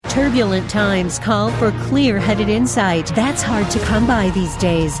Turbulent times call for clear-headed insight. That's hard to come by these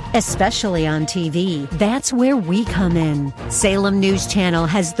days, especially on TV. That's where we come in. Salem News Channel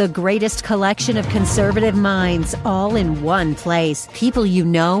has the greatest collection of conservative minds all in one place. People you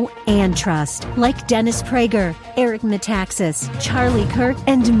know and trust, like Dennis Prager, Eric Metaxas, Charlie Kirk,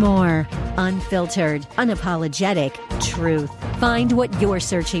 and more. Unfiltered, unapologetic truth. Find what you're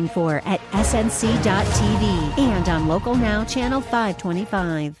searching for at snc.tv and on Local Now, Channel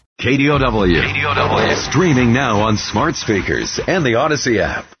 525. KDOW. Streaming now on smart speakers and the Odyssey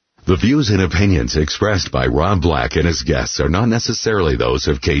app. The views and opinions expressed by Rob Black and his guests are not necessarily those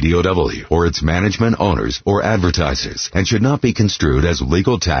of KDOW or its management, owners, or advertisers and should not be construed as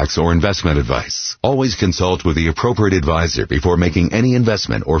legal, tax, or investment advice. Always consult with the appropriate advisor before making any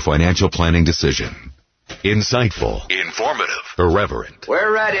investment or financial planning decision. Insightful, informative, irreverent.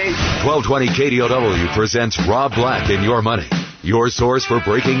 We're ready. 1220 KDOW presents Rob Black and Your Money. Your source for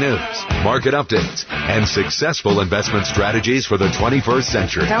breaking news, market updates, and successful investment strategies for the 21st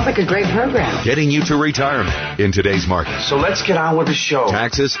century. Sounds like a great program. Getting you to retirement in today's market. So let's get on with the show.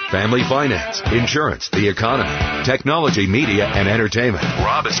 Taxes, family finance, insurance, the economy, technology, media, and entertainment.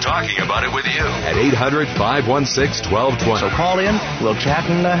 Rob is talking about it with you at 800-516-1220. So call in, we'll chat,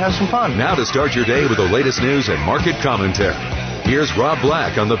 and have some fun. Now to start your day with the latest news and market commentary. Here's Rob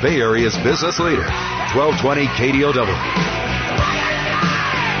Black on the Bay Area's business leader, 1220 KDOW.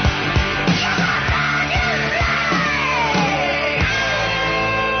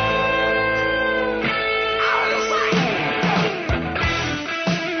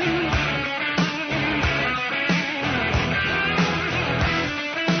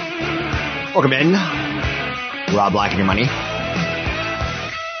 Welcome in. Rob Black and Your Money.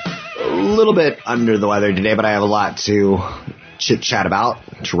 A little bit under the weather today, but I have a lot to chit-chat about,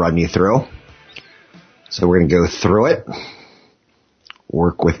 to run you through. So we're going to go through it.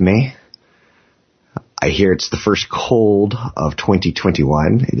 Work with me. I hear it's the first cold of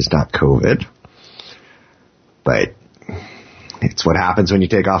 2021. It is not COVID. But it's what happens when you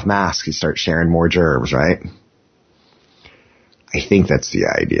take off masks. You start sharing more germs, right? I think that's the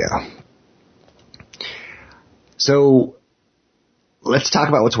idea. So let's talk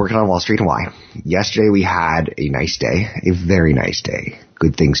about what's working on Wall Street and why. Yesterday we had a nice day, a very nice day.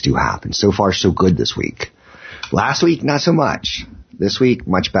 Good things do happen. So far, so good this week. Last week, not so much. This week,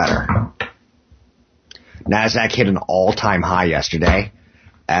 much better. NASDAQ hit an all-time high yesterday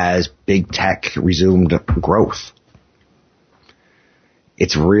as big tech resumed growth.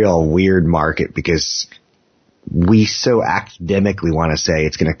 It's a real weird market because we so academically want to say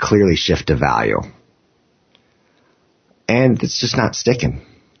it's going to clearly shift to value. And it's just not sticking.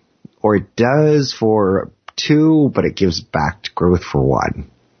 Or it does for 2, but it gives back to growth for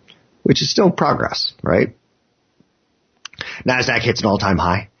 1, which is still progress, right? NASDAQ hits an all-time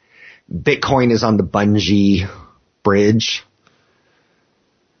high. Bitcoin is on the bungee bridge.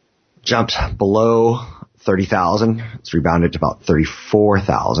 Jumped below 30,000. It's rebounded to about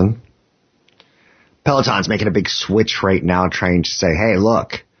 34,000. Peloton's making a big switch right now, trying to say, hey,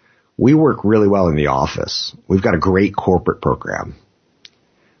 look, we work really well in the office. We've got a great corporate program.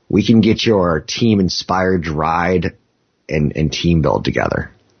 We can get your team inspired to ride and team build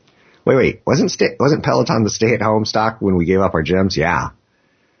together. Wait, wasn't Peloton the stay-at-home stock when we gave up our gyms? Yeah.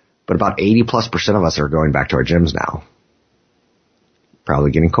 But about 80+% of us are going back to our gyms now. Probably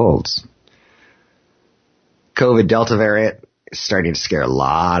getting colds. COVID Delta variant is starting to scare a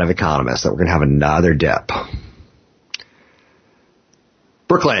lot of economists that we're going to have another dip.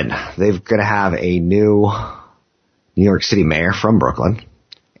 Brooklyn, they're going to have a new New York City mayor from Brooklyn.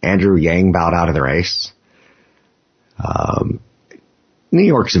 Andrew Yang bowed out of the race. New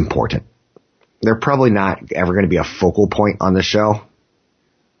York's important. They're probably not ever going to be a focal point on the show,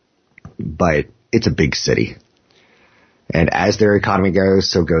 but it's a big city. And as their economy goes,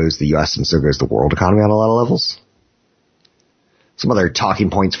 so goes the U.S. and so goes the world economy on a lot of levels. Some other talking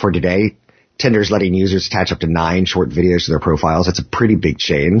points for today. Tinder's letting users attach up to 9 short videos to their profiles. That's a pretty big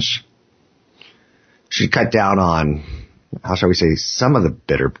change. Should cut down on, how shall we say, some of the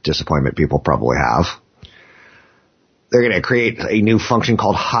bitter disappointment people probably have. They're going to create a new function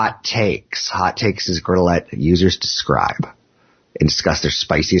called Hot Takes. Hot Takes is going to let users describe and discuss their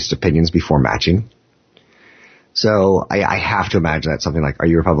spiciest opinions before matching. So I have to imagine that's something like, are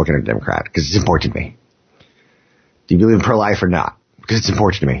you Republican or Democrat? Because it's important to me. Do you believe in pro-life or not? Because it's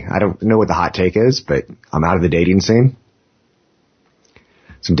important to me. I don't know what the hot take is, but I'm out of the dating scene.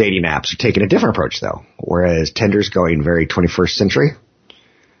 Some dating apps are taking a different approach, though. Whereas Tinder's going very 21st century.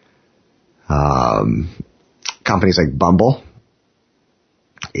 Companies like Bumble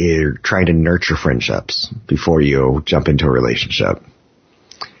are trying to nurture friendships before you jump into a relationship.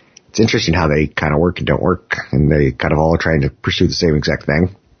 interesting how they kind of work and don't work, and they kind of all are trying to pursue the same exact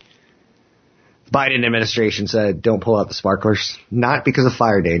thing. The Biden administration said don't pull out the sparklers, not because of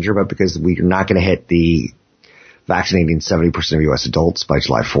fire danger, but because we're not going to hit the vaccinating 70% of U.S. adults by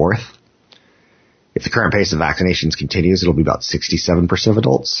July 4th. If the current pace of vaccinations continues, it'll be about 67% of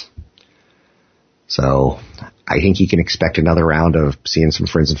adults. So I think you can expect another round of seeing some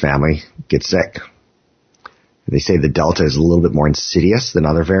friends and family get sick. They say the Delta is a little bit more insidious than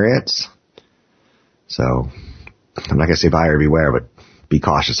other variants. So I'm not going to say buyer beware, but be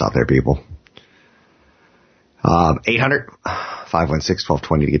cautious out there, people.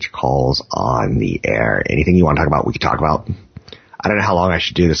 800-516-1220 to get your calls on the air. Anything you want to talk about, we can talk about. I don't know how long I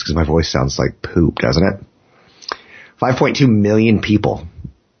should do this because my voice sounds like poop, doesn't it? 5.2 million people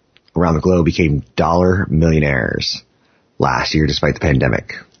around the globe became dollar millionaires last year despite the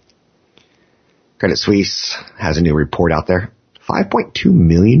pandemic. Credit Suisse has a new report out there. 5.2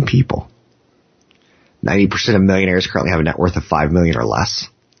 million people. 90% of millionaires currently have a net worth of 5 million or less.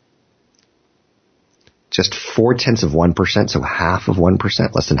 Just 0.4%, so half of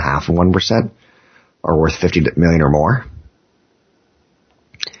 1%, less than half of 1%, are worth 50 million or more.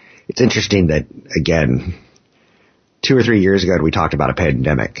 It's interesting that, again, 2 or 3 years ago we talked about a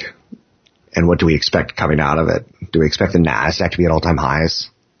pandemic. And what do we expect coming out of it? Do we expect the NASDAQ to be at all-time highs?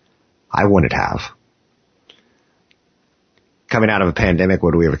 I wouldn't have. Coming out of a pandemic,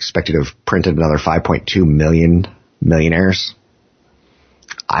 would we have expected to have printed another 5.2 million millionaires?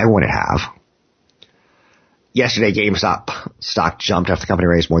 I wouldn't have. Yesterday, GameStop stock jumped after the company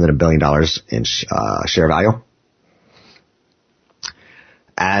raised more than $1 billion in share value.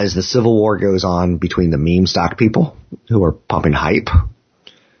 As the civil war goes on between the meme stock people who are pumping hype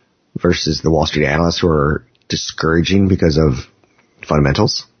versus the Wall Street analysts who are discouraging because of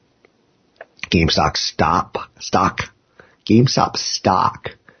fundamentals, GameStop stock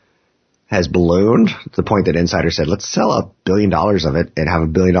has ballooned to the point that insiders said, let's sell $1 billion of it and have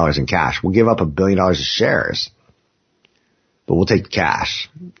 $1 billion in cash. We'll give up $1 billion of shares, but we'll take the cash.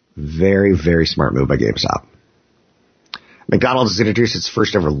 Very, very smart move by GameStop. McDonald's has introduced its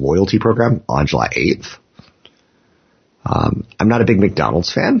first ever loyalty program on July 8th. I'm not a big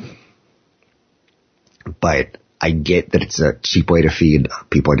McDonald's fan, but I get that it's a cheap way to feed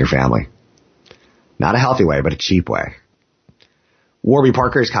people in your family. Not a healthy way, but a cheap way. Warby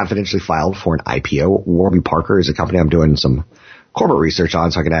Parker has confidentially filed for an IPO. Warby Parker is a company I'm doing some corporate research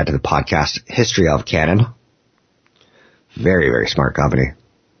on, so I can add to the podcast history of Canon. Very, very smart company.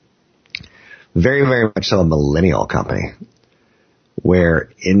 Very, very much so a millennial company,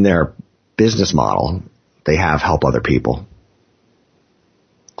 where in their business model, they have help other people.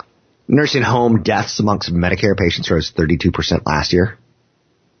 Nursing home deaths amongst Medicare patients rose 32% last year.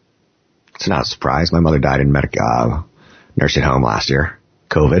 It's not a surprise. My mother died in nursing home last year.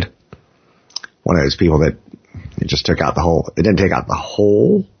 COVID. One of those people that it just took out it didn't take out the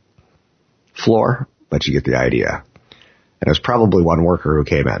whole floor, but you get the idea. And it was probably one worker who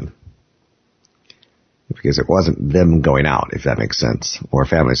came in. Because it wasn't them going out, if that makes sense, or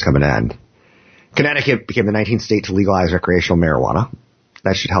families coming in. Connecticut became the 19th state to legalize recreational marijuana.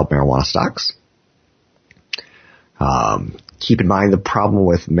 That should help marijuana stocks. Keep in mind the problem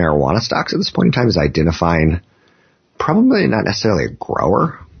with marijuana stocks at this point in time is identifying probably not necessarily a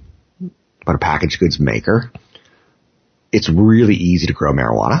grower, but a packaged goods maker. It's really easy to grow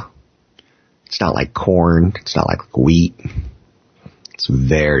marijuana. It's not like corn. It's not like wheat. It's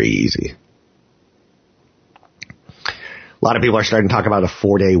very easy. A lot of people are starting to talk about a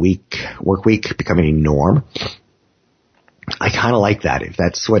 4-day work week becoming a norm. I kind of like that. If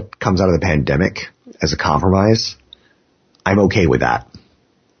that's what comes out of the pandemic as a compromise, I'm okay with that.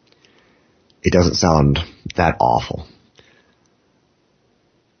 It doesn't sound that awful.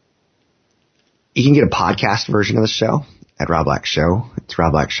 You can get a podcast version of the show at Rob Black Show. It's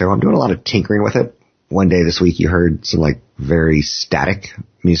Rob Black Show. I'm doing a lot of tinkering with it. One day this week you heard some like very static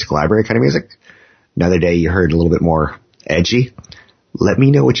music library kind of music. Another day you heard a little bit more edgy. Let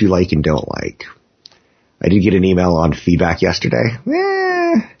me know what you like and don't like. I did get an email on feedback yesterday.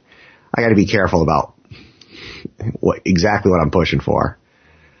 I got to be careful about exactly what I'm pushing for.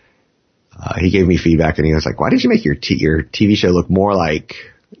 He gave me feedback and he was like, why did you make your TV show look more like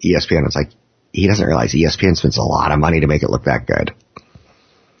ESPN? It's like, he doesn't realize ESPN spends a lot of money to make it look that good.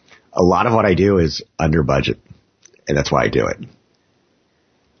 A lot of what I do is under budget, and that's why I do it.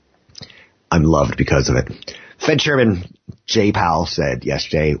 I'm loved because of it. Fed Chairman Jay Powell said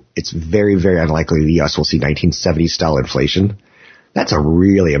yesterday, it's very, very unlikely the U.S. will see 1970s-style inflation. That's a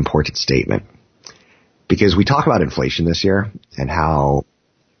really important statement because we talk about inflation this year and how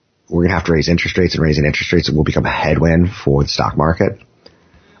we're going to have to raise interest rates, and raising interest rates will become a headwind for the stock market.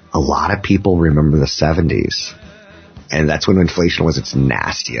 A lot of people remember the 70s. And that's when inflation was its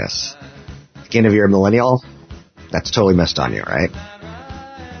nastiest. Again, if you're a millennial, that's totally missed on you, right?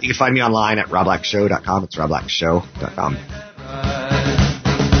 You can find me online at robblackshow.com. It's robblackshow.com.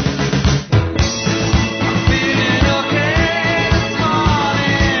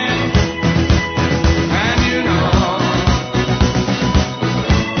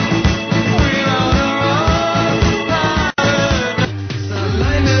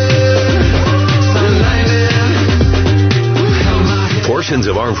 Portions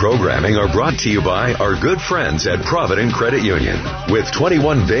of our programming are brought to you by our good friends at Provident Credit Union, with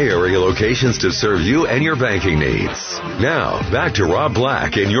 21 Bay Area locations to serve you and your banking needs. Now, back to Rob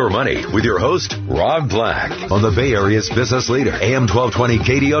Black and Your Money with your host, Rob Black, on the Bay Area's business leader, AM 1220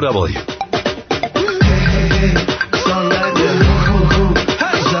 KDOW.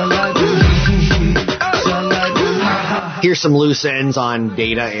 Here's some loose ends on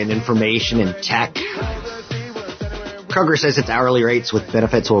data and information and tech. Kroger says its hourly rates with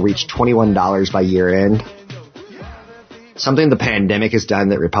benefits will reach $21 by year end. Something the pandemic has done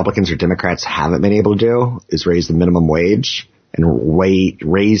that Republicans or Democrats haven't been able to do is raise the minimum wage and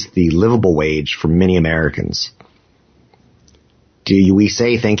raise the livable wage for many Americans. Do we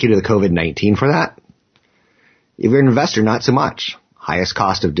say thank you to the COVID-19 for that? If you're an investor, not so much. Highest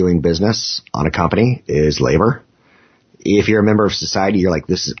cost of doing business on a company is labor. If you're a member of society, you're like,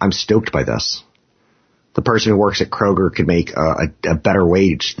 I'm stoked by this. The person who works at Kroger could make a better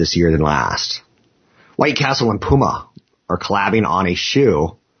wage this year than last. White Castle and Puma are collabing on a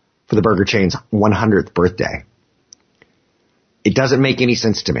shoe for the burger chain's 100th birthday. It doesn't make any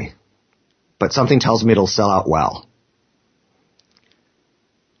sense to me, but something tells me it'll sell out well.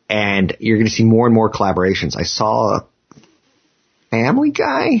 And you're going to see more and more collaborations. I saw Family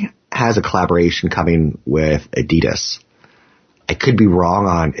Guy has a collaboration coming with Adidas. I could be wrong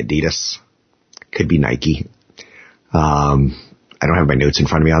on Adidas. Could be Nike. I don't have my notes in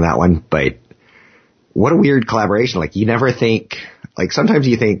front of me on that one, but what a weird collaboration. Like, you never think, like, sometimes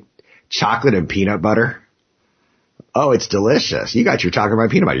you think chocolate and peanut butter. Oh, it's delicious. You got your chocolate and my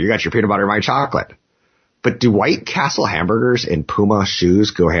peanut butter. You got your peanut butter and my chocolate. But do White Castle hamburgers and Puma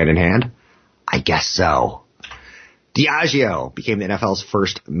shoes go hand in hand? I guess so. Diageo became the NFL's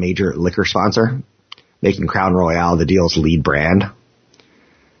first major liquor sponsor, making Crown Royale the deal's lead brand.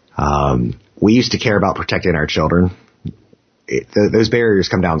 We used to care about protecting our children. Those barriers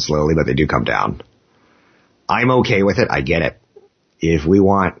come down slowly, but they do come down. I'm okay with it. I get it. If we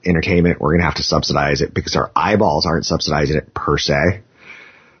want entertainment, we're going to have to subsidize it because our eyeballs aren't subsidizing it per se.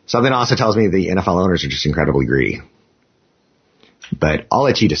 Something also tells me the NFL owners are just incredibly greedy. But I'll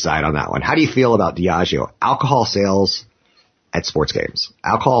let you decide on that one. How do you feel about Diageo? Alcohol sales at sports games.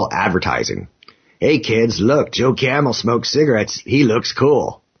 Alcohol advertising. Hey kids, look, Joe Camel smokes cigarettes. He looks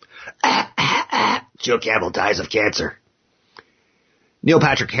cool. Joe Camel dies of cancer. Neil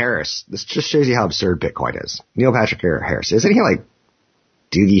Patrick Harris. This just shows you how absurd Bitcoin is. Neil Patrick Harris. Isn't he like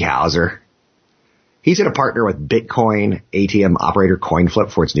Doogie Howser? He's going to partner with Bitcoin ATM operator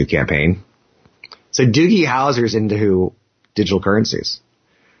CoinFlip for its new campaign. So Doogie Howser's into digital currencies.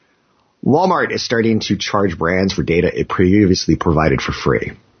 Walmart is starting to charge brands for data it previously provided for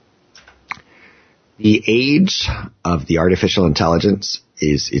free. The age of the artificial intelligence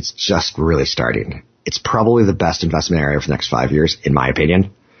it's just really starting. It's probably the best investment area for the next 5 years, in my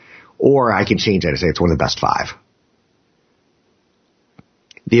opinion. Or I can change it and say it's one of the best 5.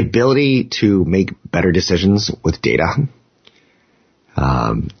 The ability to make better decisions with data.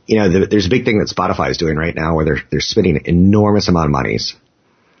 There's a big thing that Spotify is doing right now where they're spending an enormous amount of monies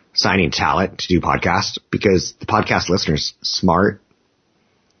signing talent to do podcasts because the podcast listeners smart,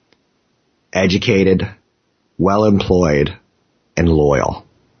 educated, well-employed, and loyal.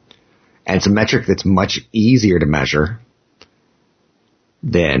 And it's a metric that's much easier to measure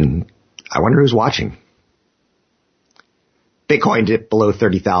than, I wonder who's watching. Bitcoin dipped below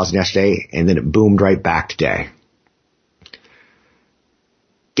 30,000 yesterday, and then it boomed right back today.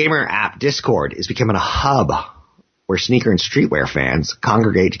 Gamer app Discord is becoming a hub where sneaker and streetwear fans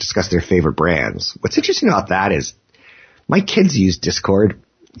congregate to discuss their favorite brands. What's interesting about that is my kids use Discord.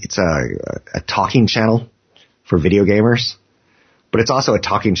 It's a talking channel for video gamers, but it's also a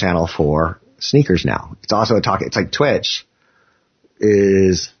talking channel for sneakers now. It's also it's like Twitch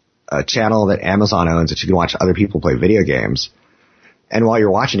is a channel that Amazon owns that you can watch other people play video games. And while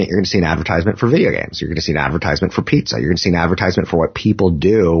you're watching it, you're going to see an advertisement for video games. You're going to see an advertisement for pizza. You're going to see an advertisement for what people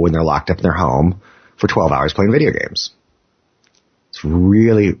do when they're locked up in their home for 12 hours playing video games. It's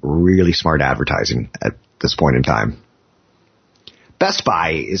really, really smart advertising at this point in time. Best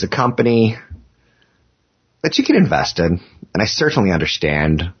Buy is a company that you can invest in, and I certainly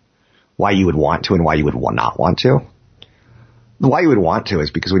understand why you would want to and why you would not want to. Why you would want to is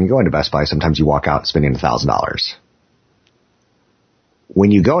because when you go into Best Buy, sometimes you walk out spending $1,000.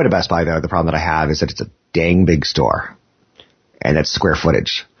 When you go into Best Buy, though, the problem that I have is that it's a dang big store, and that's square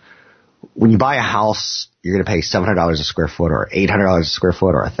footage. When you buy a house, you're going to pay $700 a square foot or $800 a square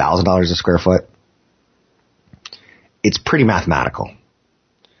foot or $1,000 a square foot. It's pretty mathematical.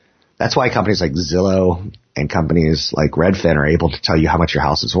 That's why companies like Zillow and companies like Redfin are able to tell you how much your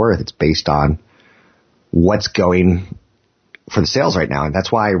house is worth. It's based on what's going for the sales right now. And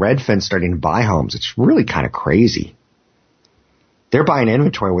that's why Redfin's starting to buy homes. It's really kind of crazy. They're buying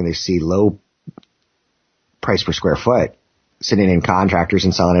inventory when they see low price per square foot, sitting in contractors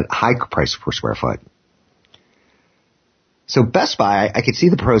and selling at high price per square foot. So Best Buy, I could see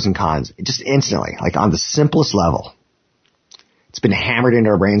the pros and cons just instantly, like on the simplest level. It's been hammered into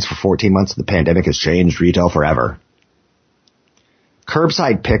our brains for 14 months. The pandemic has changed retail forever.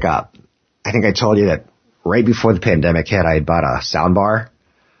 Curbside pickup. I think I told you that right before the pandemic hit, I had bought a sound bar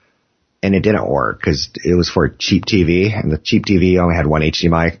and it didn't work because it was for a cheap TV, and the cheap TV only had one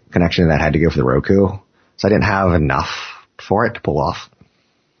HDMI connection that had to go for the Roku. So I didn't have enough for it to pull off.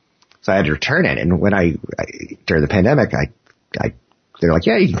 So I had to return it. And when during the pandemic, they're like,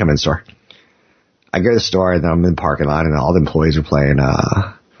 yeah, you can come in the store. I go to the store and then I'm in the parking lot and all the employees are playing,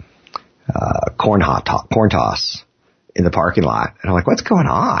 corn toss in the parking lot. And I'm like, what's going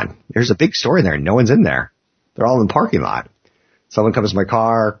on? There's a big store in there and no one's in there. They're all in the parking lot. Someone comes to my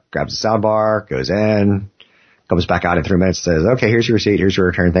car, grabs a sound bar, goes in, comes back out in 3 minutes, says, okay, here's your receipt. Here's your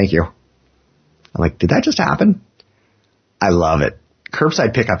return. Thank you. I'm like, did that just happen? I love it.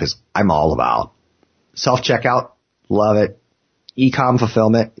 Curbside pickup I'm all about. Self-checkout, love it. E-com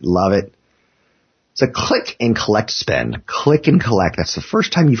fulfillment, love it. It's a click and collect spend. Click and collect. That's the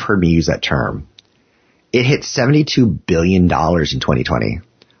first time you've heard me use that term. It hit $72 billion in 2020,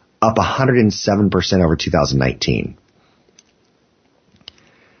 up 107% over 2019.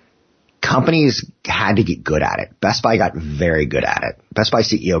 Companies had to get good at it. Best Buy got very good at it. Best Buy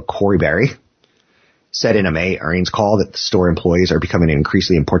CEO Corey Berry said in a May earnings call that the store employees are becoming an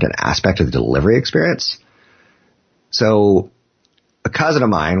increasingly important aspect of the delivery experience. So a cousin of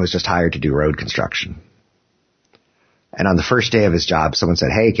mine was just hired to do road construction. And on the first day of his job, someone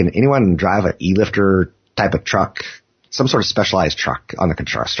said, hey, can anyone drive an e-lifter type of truck, some sort of specialized truck on the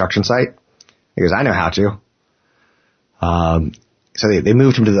construction site? He goes, I know how to. So they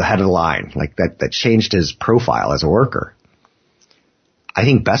moved him to the head of the line. Like that changed his profile as a worker. I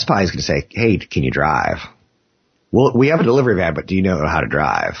think Best Buy is going to say, hey, can you drive? Well, we have a delivery van, but do you know how to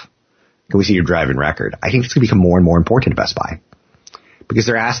drive? Can we see your driving record? I think it's going to become more and more important to Best Buy because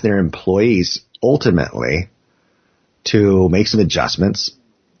they're asking their employees ultimately to make some adjustments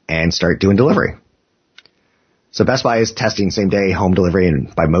and start doing delivery. So Best Buy is testing same day home delivery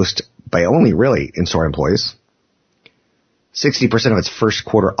and by only really in-store employees. 60% of its first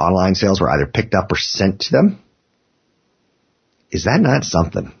quarter online sales were either picked up or sent to them. Is that not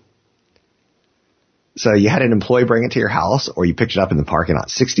something? So you had an employee bring it to your house or you picked it up in the parking lot.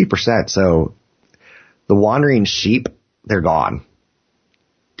 60%. So the wandering sheep, they're gone.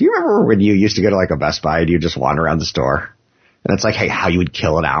 Do you remember when you used to go to like a Best Buy and you just wander around the store? And it's like, hey, how you would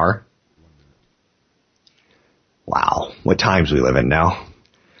kill an hour? Wow, what times we live in now.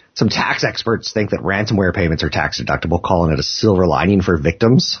 Some tax experts think that ransomware payments are tax deductible, calling it a silver lining for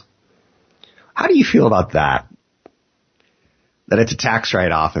victims. How do you feel about that? That it's a tax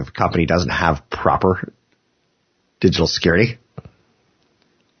write-off if a company doesn't have proper digital security?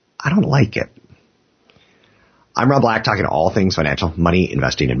 I don't like it. I'm Rob Black, talking all things financial, money,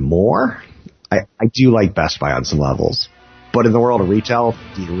 investing, and more. I do like Best Buy on some levels. But in the world of retail,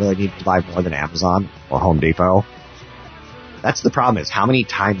 do you really need to buy more than Amazon or Home Depot? That's the problem, is how mmany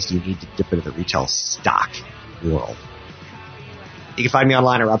times do you need to dip into the retail stock world? You can find me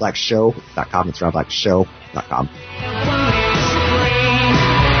online at robblackshow.com. It's robblackshow.com.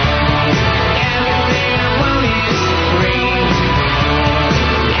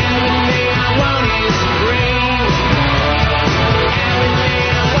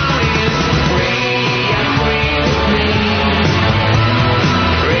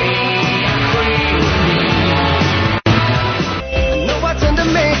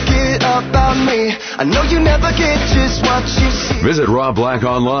 I know you never get just what you see. Visit Rob Black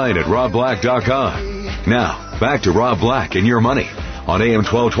online at robblack.com. Now, back to Rob Black and Your Money on AM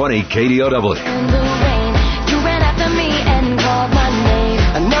 1220 KDOW. In the rain, you ran after me and called my name.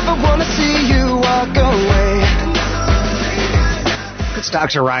 I never want to see you walk away.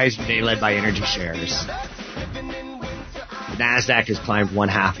 Stocks are rising today, led by energy shares. The NASDAQ has climbed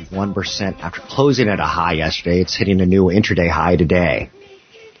 0.5% after closing at a high yesterday. It's hitting a new intraday high today.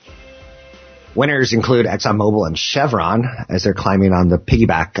 Winners include ExxonMobil and Chevron as they're climbing on the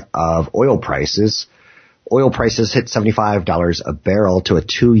piggyback of oil prices. Oil prices hit $75 a barrel to a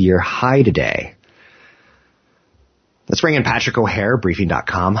 2-year high today. Let's bring in Patrick O'Hare,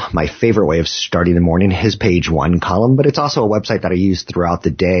 Briefing.com, my favorite way of starting the morning, his page one column, but it's also a website that I use throughout the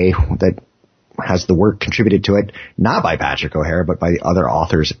day that has the work contributed to it, not by Patrick O'Hare, but by the other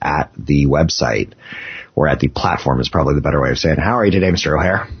authors at the website, or at the platform is probably the better way of saying it. How are you today, Mr.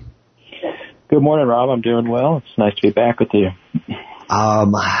 O'Hare? Good morning, Rob. I'm doing well. It's nice to be back with you.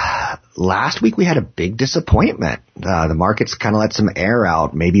 Last week we had a big disappointment. The markets kind of let some air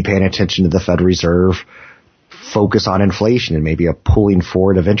out, maybe paying attention to the Federal Reserve, focus on inflation, and maybe a pulling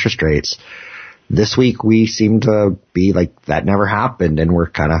forward of interest rates. This week we seem to be like that never happened, and we're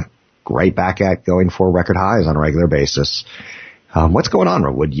kind of right back at going for record highs on a regular basis. What's going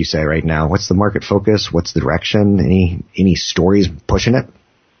on, would you say, right now? What's the market focus? What's the direction? Any stories pushing it?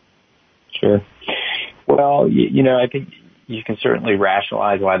 Sure. Well, I think you can certainly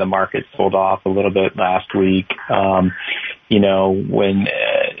rationalize why the market sold off a little bit last week. When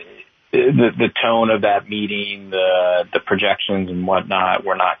the tone of that meeting, the projections and whatnot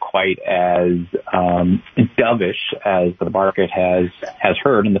were not quite as dovish as the market has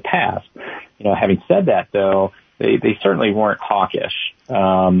heard in the past. Having said that, though, they certainly weren't hawkish.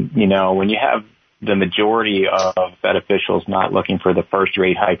 When you have the majority of Fed officials not looking for the first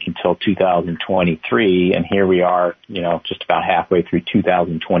rate hike until 2023, and here we are, just about halfway through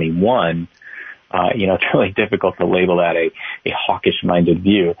 2021, it's really difficult to label that a hawkish-minded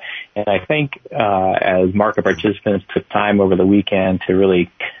view. And I think as market participants took time over the weekend to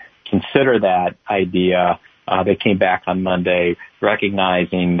really consider that idea, they came back on Monday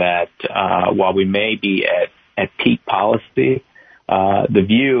recognizing that while we may be at peak policy, the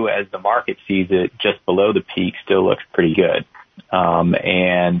view as the market sees it just below the peak still looks pretty good.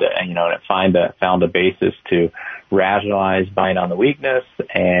 And it found a basis to rationalize buying on the weakness.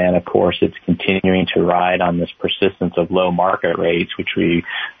 And of course, it's continuing to ride on this persistence of low market rates, which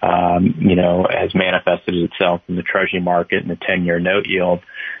has manifested itself in the Treasury market and the 10-year note yield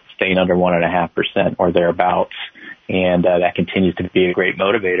staying under 1.5% or thereabouts. And that continues to be a great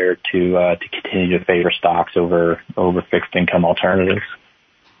motivator to continue to favor stocks over fixed income alternatives.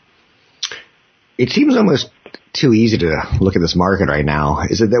 It seems almost too easy to look at this market right now.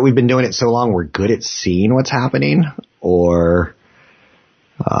 Is it that we've been doing it so long we're good at seeing what's happening? Or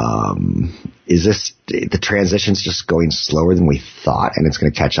is this the transition's just going slower than we thought and it's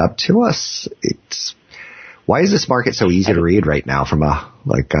going to catch up to us? Why is this market so easy to read right now from a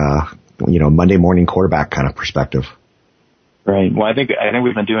Monday morning quarterback kind of perspective? Right. Well, I think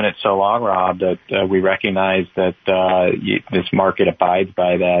we've been doing it so long, Rob, that we recognize that this market abides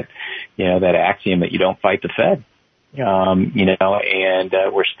by that, that axiom that you don't fight the Fed. And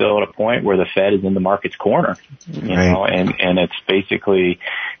we're still at a point where the Fed is in the market's corner, and it's basically,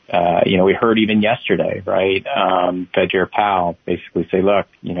 we heard even yesterday, right? Fed Chair Powell basically say, look,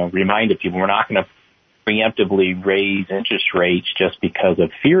 reminded people we're not going to preemptively raise interest rates just because of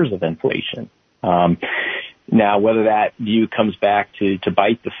fears of inflation. Now, whether that view comes back to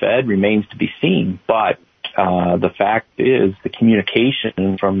bite the Fed remains to be seen, but the fact is the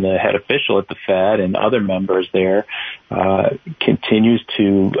communication from the head official at the Fed and other members there continues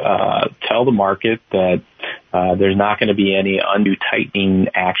to tell the market that there's not going to be any undue tightening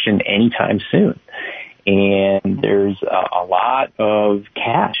action anytime soon. And there's a lot of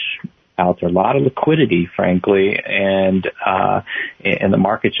cash out there, a lot of liquidity, frankly, and the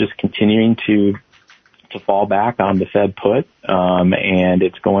market's just continuing to fall back on the Fed put, and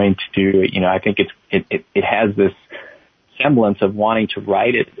it's going to, I think it has this semblance of wanting to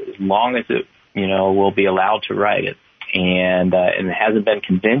write it as long as it, will be allowed to write it, and it hasn't been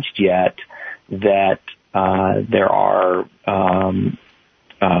convinced yet that there are,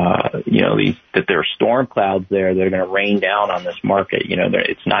 that there are storm clouds there that are going to rain down on this market.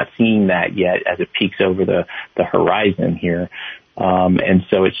 It's not seeing that yet as it peeks over the horizon here. And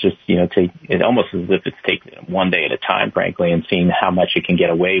so it's just, it almost as if it's taking it one day at a time, frankly, and seeing how much it can get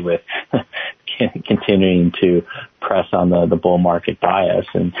away with continuing to press on the bull market bias.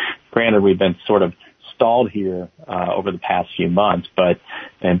 And granted, we've been sort of stalled here over the past few months, but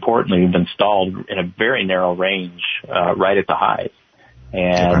importantly, we've been stalled in a very narrow range right at the highs.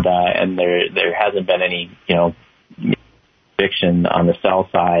 And there hasn't been any, conviction on the sell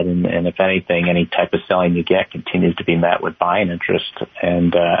side, and if anything, any type of selling you get continues to be met with buying interest.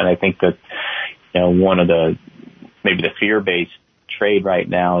 And I think that, one of maybe the fear-based trade right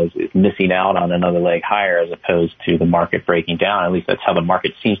now is missing out on another leg higher as opposed to the market breaking down. At least that's how the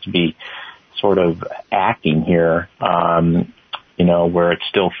market seems to be sort of acting here. where it's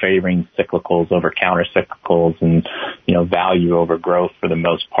still favoring cyclicals over counter-cyclicals and, value over growth for the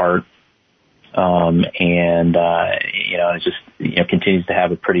most part. It just, continues to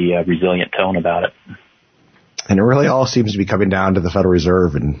have a pretty resilient tone about it. And it really all seems to be coming down to the Federal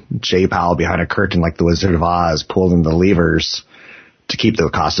Reserve and Jay Powell behind a curtain like the Wizard of Oz pulling the levers to keep the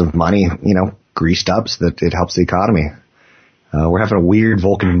cost of money, greased up so that it helps the economy. We're having a weird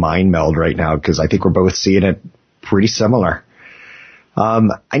Vulcan mind meld right now because I think we're both seeing it pretty similar.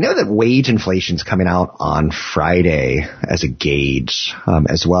 I know that wage inflation is coming out on Friday as a gauge,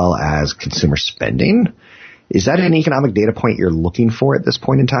 as well as consumer spending. Is that an economic data point you're looking for at this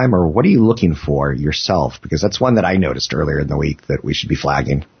point in time, or what are you looking for yourself? Because that's one that I noticed earlier in the week that we should be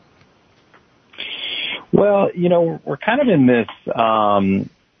flagging. Well, we're kind of in this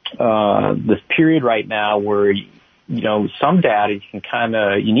this period right now where some data you can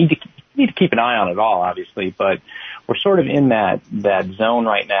you need to keep an eye on it all, obviously, but we're sort of in that zone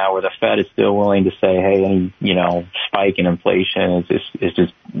right now where the Fed is still willing to say, hey, any spike in inflation is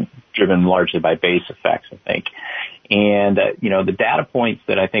just driven largely by base effects, I think. And the data points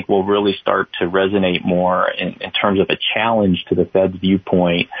that I think will really start to resonate more in terms of a challenge to the Fed's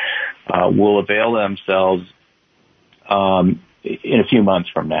viewpoint will avail themselves in a few months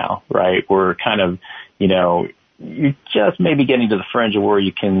from now, right? We're kind of, you're just maybe getting to the fringe of where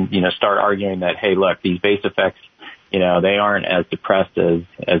you can, start arguing that, hey, look, these base effects, they aren't as depressed as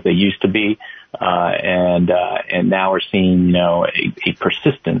they used to be. And now we're seeing, a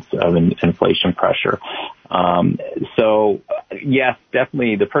persistence of inflation pressure. So yes,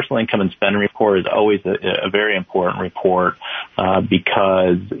 definitely the personal income and spending report is always a very important report,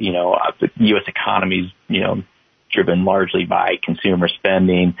 because, the U.S. economy is, driven largely by consumer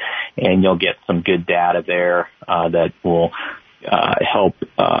spending, and you'll get some good data there, that will, help,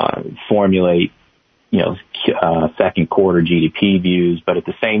 formulate, second quarter GDP views. But at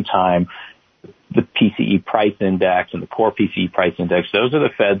the same time, the PCE price index and the core PCE price index, those are the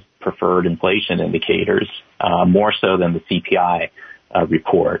Fed's preferred inflation indicators, more so than the CPI,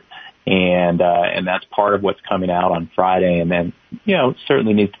 report. And that's part of what's coming out on Friday. And then,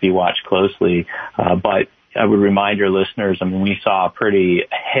 certainly needs to be watched closely. But I would remind your listeners, we saw a pretty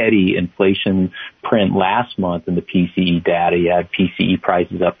heady inflation print last month in the PCE data. You had PCE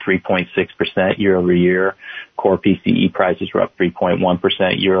prices up 3.6% year over year. Core PCE prices were up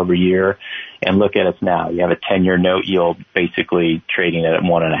 3.1% year over year. And look at us now. You have a 10-year note yield basically trading at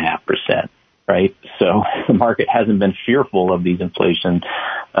 1.5%, right? So the market hasn't been fearful of these inflation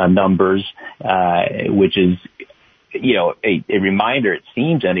numbers, which is, a reminder, it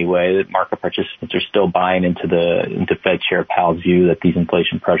seems anyway, that market participants are still buying into Fed Chair Powell's view that these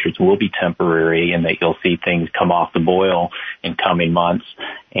inflation pressures will be temporary and that you'll see things come off the boil in coming months,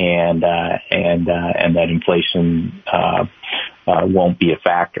 and that inflation won't be a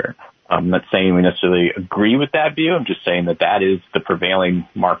factor. I'm not saying we necessarily agree with that view. I'm just saying that is the prevailing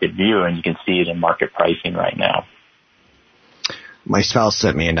market view, and you can see it in market pricing right now. My spouse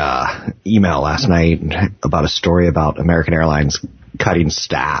sent me an email last night about a story about American Airlines cutting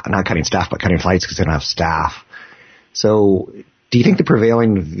flights because they don't have staff. So do you think the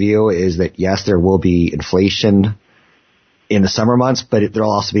prevailing view is that, yes, there will be inflation in the summer months, but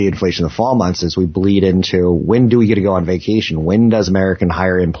there'll also be inflation in the fall months as we bleed into when do we get to go on vacation? When does American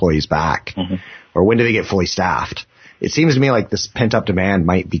hire employees back? Mm-hmm. Or when do they get fully staffed? It seems to me like this pent-up demand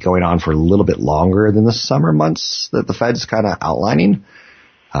might be going on for a little bit longer than the summer months that the Fed's kind of outlining,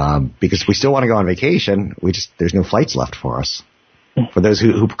 because we still want to go on vacation. There's no flights left for us, for those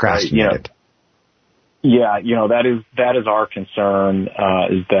who procrastinated. Yeah, that is our concern,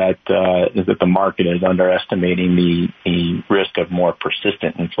 is that the market is underestimating the risk of more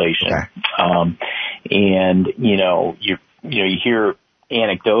persistent inflation. Okay. And, you hear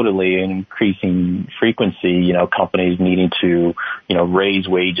anecdotally in increasing frequency, companies needing to, raise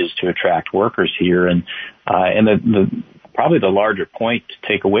wages to attract workers here. And probably the larger point to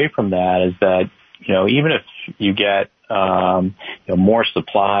take away from that is that, even if you get, more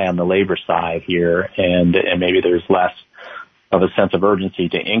supply on the labor side here and maybe there's less of a sense of urgency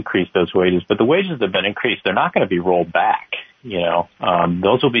to increase those wages, but the wages that have been increased, they're not going to be rolled back.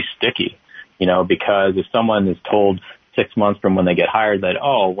 Those will be sticky, because if someone is told 6 months from when they get hired that,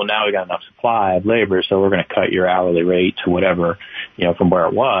 now we got enough supply of labor, so we're going to cut your hourly rate to whatever, from where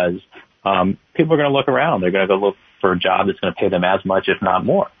it was, people are going to look around. They're going to go look for a job that's going to pay them as much, if not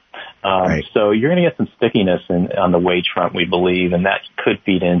more. Right. So you're going to get some stickiness on the wage front, we believe, and that could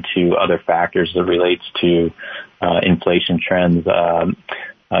feed into other factors that relates to inflation trends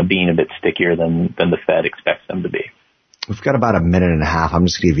being a bit stickier than the Fed expects them to be. We've got about a minute and a half. I'm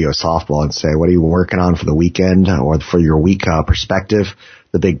just going to give you a softball and say, what are you working on for the weekend or for your week perspective,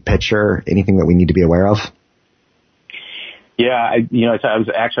 the big picture, anything that we need to be aware of? Yeah, I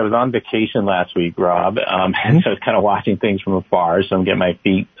was on vacation last week, Rob, and so I was kind of watching things from afar, so I'm getting my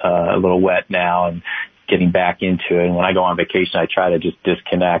feet a little wet now and getting back into it. And when I go on vacation, I try to just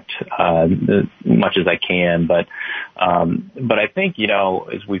disconnect as much as I can. But I think,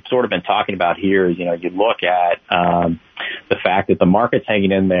 as we've sort of been talking about here, you look at the fact that the market's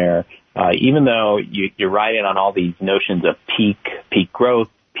hanging in there, even though you're riding on all these notions of peak growth,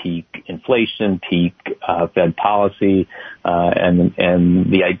 peak inflation, peak Fed policy,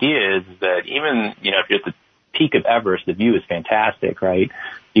 and the idea is that even if you're at the peak of Everest, the view is fantastic, right?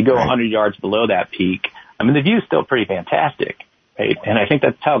 You go 100 yards below that peak, the view is still pretty fantastic, right? And I think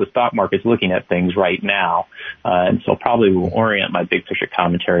that's how the stock market's looking at things right now, and so probably will orient my big picture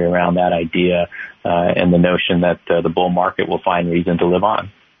commentary around that idea and the notion that the bull market will find reason to live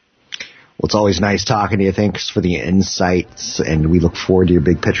on. Well, it's always nice talking to you. Thanks for the insights, and we look forward to your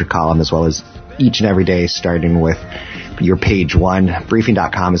big picture column as well as each and every day, starting with your page one.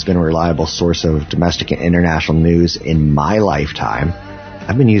 Briefing.com has been a reliable source of domestic and international news in my lifetime.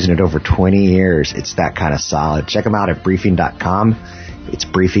 I've been using it over 20 years. It's that kind of solid. Check them out at briefing.com. It's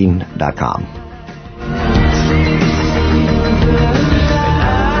briefing.com.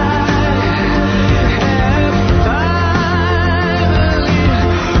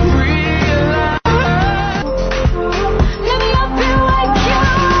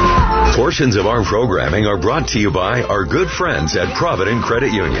 Portions of our programming are brought to you by our good friends at Provident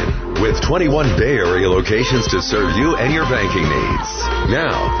Credit Union, with 21 Bay Area locations to serve you and your banking needs.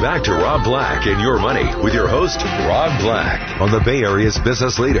 Now, back to Rob Black and Your Money with your host, Rob Black, on the Bay Area's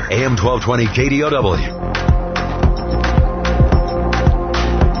business leader, AM 1220 KDOW.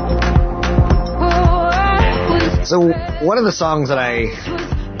 So one of the songs that I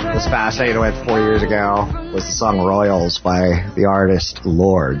was fascinated with 4 years ago was the song Royals by the artist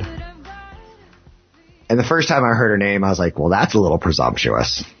Lorde. And the first time I heard her name, I was like, well, that's a little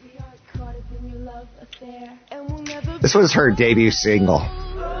presumptuous. This was her debut single.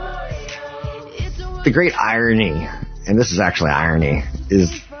 The great irony, and this is actually irony,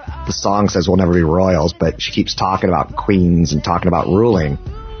 is the song says we'll never be royals, but she keeps talking about queens and talking about ruling.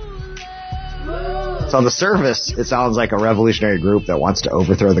 So on the surface, it sounds like a revolutionary group that wants to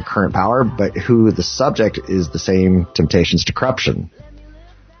overthrow the current power, but who the subject is the same temptations to corruption.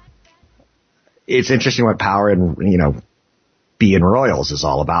 It's interesting what power and, being royals is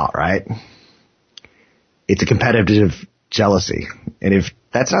all about, right? It's a competitive jealousy. And if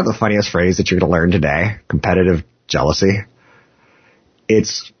that's not the funniest phrase that you're going to learn today, competitive jealousy,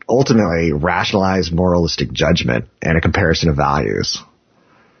 it's ultimately rationalized moralistic judgment and a comparison of values.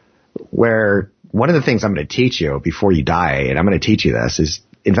 Where one of the things I'm going to teach you before you die, and I'm going to teach you this, is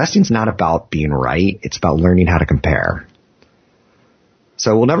investing's not about being right. It's about learning how to compare.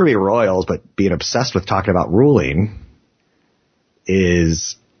 So we'll never be royals, but being obsessed with talking about ruling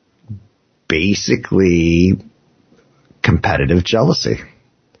is basically competitive jealousy.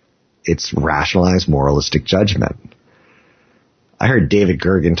 It's rationalized moralistic judgment. I heard David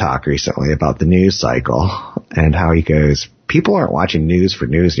Gergen talk recently about the news cycle and how he goes, people aren't watching news for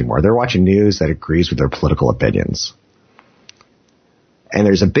news anymore. They're watching news that agrees with their political opinions. And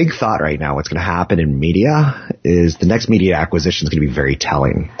there's a big thought right now. What's going to happen in media is the next media acquisition is going to be very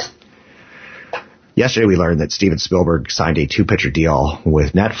telling. Yesterday we learned that Steven Spielberg signed a 2-picture deal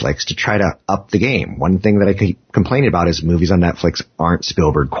with Netflix to try to up the game. One thing that I keep complaining about is movies on Netflix aren't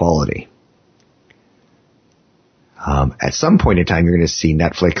Spielberg quality. At some point in time, you're going to see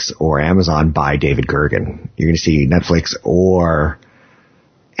Netflix or Amazon buy David Gergen. You're going to see Netflix or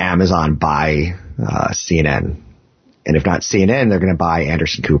Amazon buy CNN. And if not CNN, they're going to buy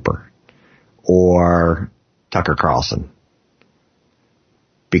Anderson Cooper or Tucker Carlson,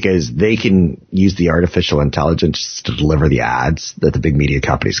 because they can use the artificial intelligence to deliver the ads that the big media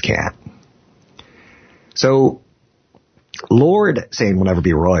companies can't. So Lorde saying we'll never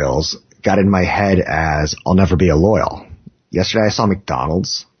be royals got in my head as I'll never be a loyal. Yesterday I saw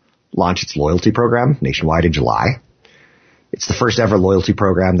McDonald's launch its loyalty program nationwide in July. It's the first ever loyalty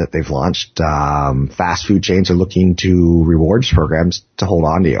program that they've launched. Fast food chains are looking to rewards programs to hold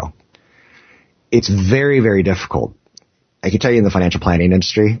on to you. It's very, very difficult. I can tell you in the financial planning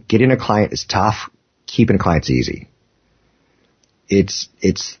industry, getting a client is tough. Keeping a client's easy. It's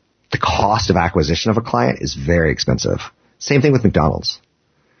the cost of acquisition of a client is very expensive. Same thing with McDonald's.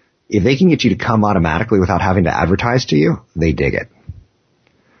 If they can get you to come automatically without having to advertise to you, they dig it.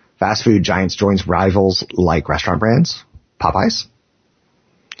 Fast food giants joins rivals like restaurant brands, Popeyes,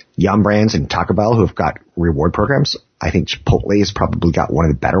 Yum Brands, and Taco Bell, who have got reward programs, I think Chipotle has probably got one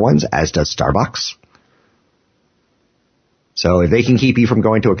of the better ones, as does Starbucks. So if they can keep you from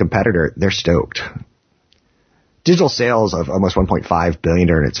going to a competitor, they're stoked. Digital sales of almost $1.5 billion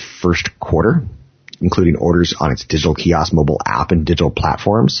during its first quarter, including orders on its digital kiosk mobile app and digital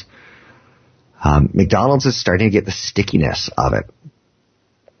platforms. McDonald's is starting to get the stickiness of it.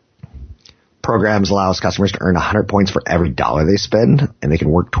 Programs allows customers to earn 100 points for every dollar they spend, and they can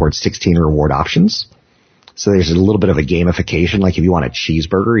work towards 16 reward options. So there's a little bit of a gamification. Like if you want a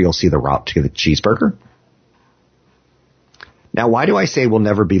cheeseburger, you'll see the route to the cheeseburger. Now, why do I say we'll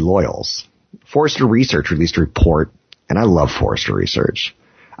never be loyals? Forrester Research released a report, and I love Forrester Research.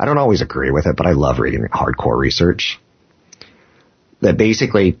 I don't always agree with it, but I love reading hardcore research. That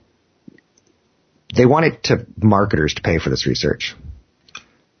basically, they wanted marketers to pay for this research.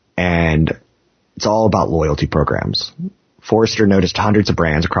 And it's all about loyalty programs. Forrester noticed hundreds of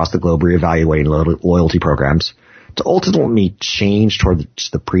brands across the globe reevaluating loyalty programs to ultimately change towards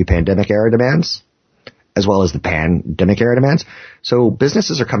the pre-pandemic era demands, as well as the pandemic era demands. So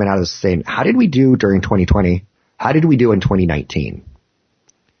businesses are coming out of this saying, how did we do during 2020? How did we do in 2019?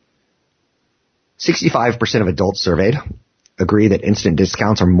 65% of adults surveyed agree that instant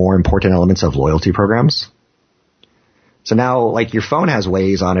discounts are more important elements of loyalty programs. So now, like, your phone has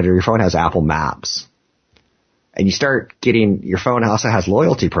Waze on it, or your phone has Apple Maps. And you start getting, your phone also has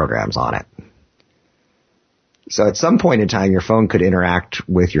loyalty programs on it. So at some point in time, your phone could interact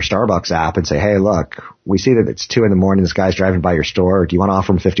with your Starbucks app and say, hey, look, we see that it's 2 a.m, this guy's driving by your store. Do you want to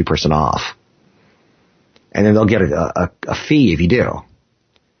offer him 50% off? And then they'll get a fee if you do.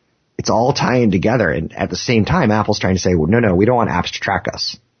 It's all tying together. And at the same time, Apple's trying to say, well, no, we don't want apps to track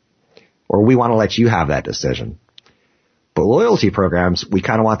us. Or we want to let you have that decision. But loyalty programs, we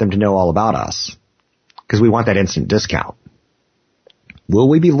kind of want them to know all about us because we want that instant discount. Will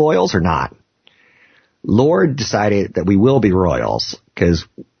we be loyals or not? Lord decided that we will be royals because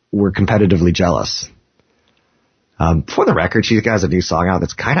we're competitively jealous. For the record, she has a new song out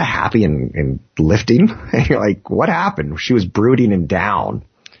that's kind of happy and lifting. And you're like, what happened? She was brooding and down.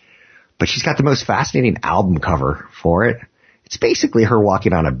 But she's got the most fascinating album cover for it. It's basically her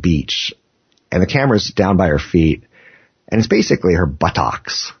walking on a beach, and the camera's down by her feet, and it's basically her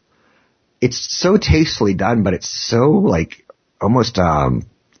buttocks. It's so tastefully done, but it's so, like, almost,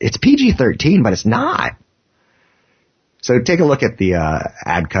 it's PG-13, but it's not. So take a look at the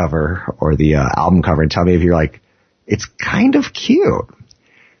ad cover or the album cover and tell me if you're like, it's kind of cute.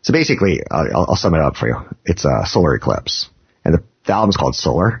 So basically, I'll sum it up for you. It's a solar eclipse. And the album's called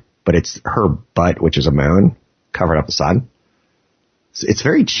Solar, but it's her butt, which is a moon, covering up the sun. It's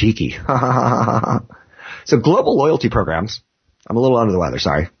very cheeky. So global loyalty programs, I'm a little under the weather,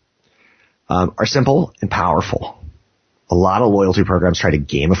 sorry, are simple and powerful. A lot of loyalty programs try to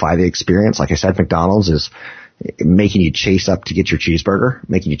gamify the experience. Like I said, McDonald's is making you chase up to get your cheeseburger,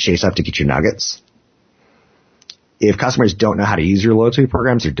 making you chase up to get your nuggets. If customers don't know how to use your loyalty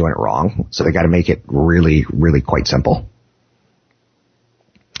programs, they're doing it wrong. So they got to make it really, really quite simple.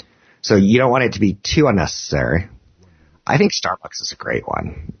 So you don't want it to be too unnecessary. I think Starbucks is a great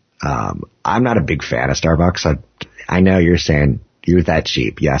one. I'm not a big fan of Starbucks. I know you're saying you're that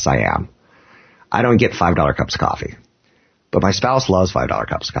cheap. Yes, I am. I don't get $5 cups of coffee. But my spouse loves $5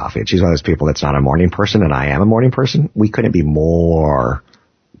 cups of coffee. And she's one of those people that's not a morning person, and I am a morning person. We couldn't be more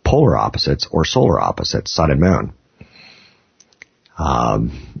polar opposites or solar opposites, sun and moon.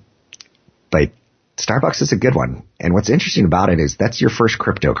 But Starbucks is a good one. And what's interesting about it is that's your first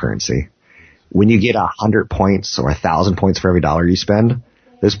cryptocurrency. When you get 100 points or 1,000 points for every dollar you spend,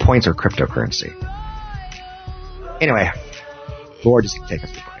 those points are cryptocurrency. Anyway, Lord is going to take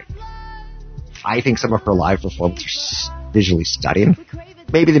us to break. I think some of her live performances are visually stunning.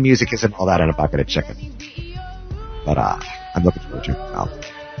 Maybe the music isn't all that in a bucket of chicken. But I'm looking forward to it now.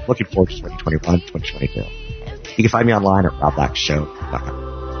 Looking forward to 2021, 2022. You can find me online at robblackshow.com.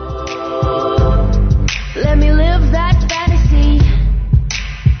 Let me live that fantasy.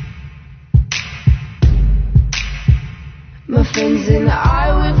 My friends and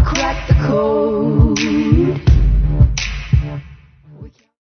I, we've